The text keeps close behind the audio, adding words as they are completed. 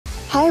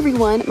Hi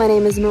everyone, my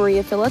name is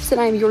Maria Phillips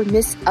and I'm your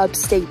Miss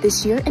Upstate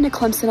this year and a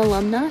Clemson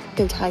alumna,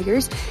 go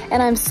Tigers,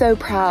 and I'm so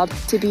proud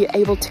to be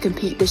able to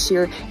compete this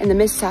year in the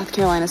Miss South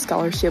Carolina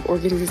Scholarship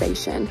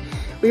Organization.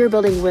 We are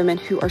building women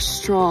who are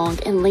strong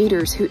and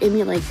leaders who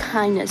emulate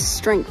kindness,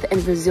 strength,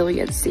 and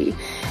resiliency.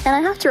 And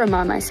I have to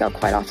remind myself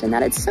quite often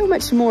that it's so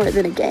much more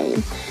than a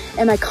game.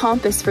 And my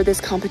compass for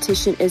this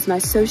competition is my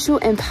social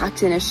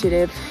impact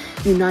initiative,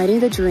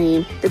 Uniting the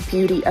Dream, the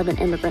Beauty of an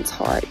Immigrant's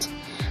Heart.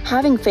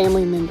 Having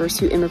family members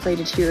who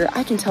immigrated here,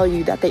 I can tell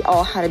you that they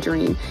all had a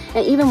dream.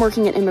 And even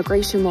working in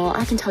immigration law,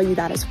 I can tell you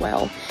that as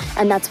well.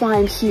 And that's why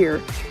I'm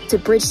here, to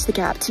bridge the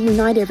gap, to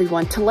unite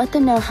everyone, to let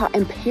them know how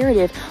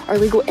imperative our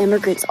legal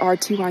immigrants are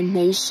to our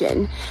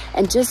nation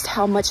and just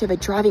how much of a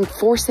driving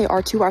force they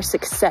are to our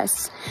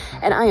success.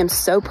 And I am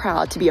so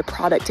proud to be a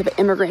product of an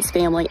immigrant's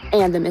family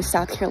and the Miss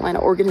South Carolina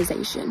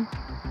organization.